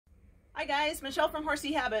Hi guys, Michelle from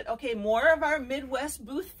Horsey Habit. Okay, more of our Midwest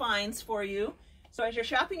booth finds for you. So as you're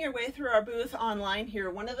shopping your way through our booth online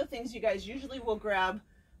here, one of the things you guys usually will grab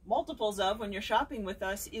multiples of when you're shopping with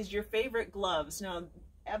us is your favorite gloves. Now,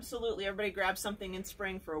 absolutely everybody grabs something in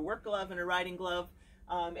spring for a work glove and a riding glove.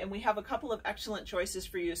 And we have a couple of excellent choices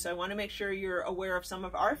for you. So I want to make sure you're aware of some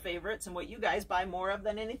of our favorites and what you guys buy more of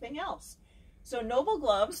than anything else. So Noble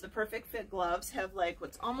gloves, the perfect fit gloves, have like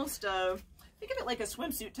what's almost think of it like a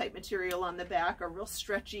swimsuit type material on the back, a real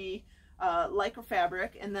stretchy lycra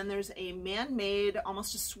fabric, and then there's a man-made,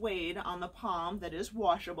 almost a suede on the palm that is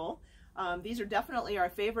washable. These are definitely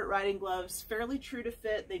our favorite riding gloves, fairly true to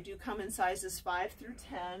fit. They do come in sizes 5 through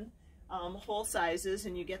 10, whole sizes,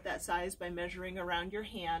 and you get that size by measuring around your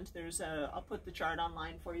hand. I'll put the chart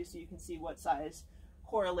online for you so you can see what size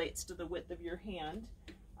correlates to the width of your hand.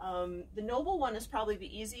 The Noble one is probably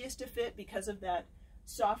the easiest to fit because of that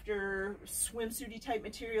softer swimsuity type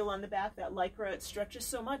material on the back, that lycra. It stretches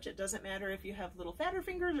so much it doesn't matter if you have little fatter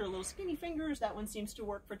fingers or little skinny fingers. That one seems to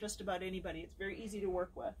work for just about anybody. It's very easy to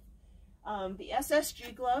work with. The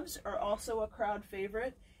SSG gloves are also a crowd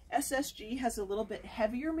favorite. SSG has a little bit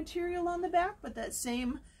heavier material on the back, but that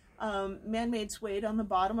same man-made suede on the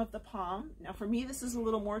bottom of the palm. Now for me, this is a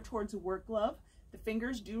little more towards a work glove. The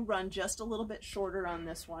fingers do run just a little bit shorter on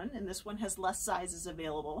this one, and this one has less sizes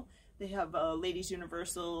available. They have a ladies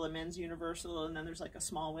universal, a men's universal, and then there's like a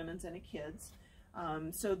small women's and a kids.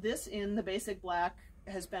 So this in the basic black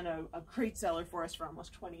has been a great seller for us for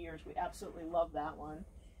almost 20 years. We absolutely love that one.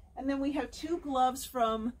 And then we have two gloves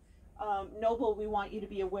from Noble we want you to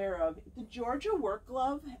be aware of. The Georgia work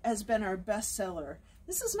glove has been our best seller.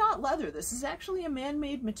 This is not leather. This is actually a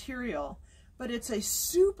man-made material, but it's a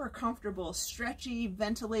super comfortable, stretchy,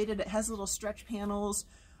 ventilated. It has little stretch panels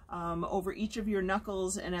over each of your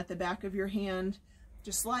knuckles and at the back of your hand.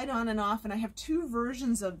 Just slide on and off, and I have two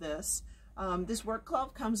versions of this. This work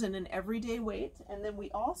glove comes in an everyday weight, and then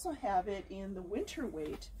we also have it in the winter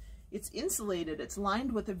weight. It's insulated. It's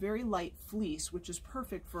lined with a very light fleece, which is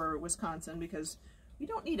perfect for Wisconsin because we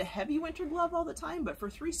don't need a heavy winter glove all the time, but for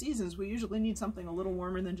 3 seasons we usually need something a little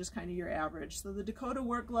warmer than just kind of your average. So the Dakota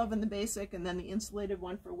work glove in the basic, and then the insulated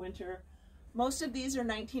one for winter. Most of these are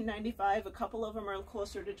 $19.95. A couple of them are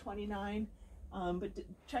closer to $29. But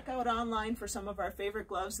check out online for some of our favorite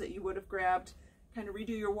gloves that you would have grabbed. Kind of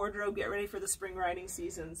redo your wardrobe, get ready for the spring riding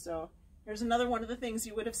season. So here's another one of the things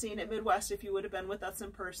you would have seen at Midwest if you would have been with us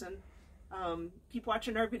in person. Keep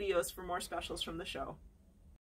watching our videos for more specials from the show.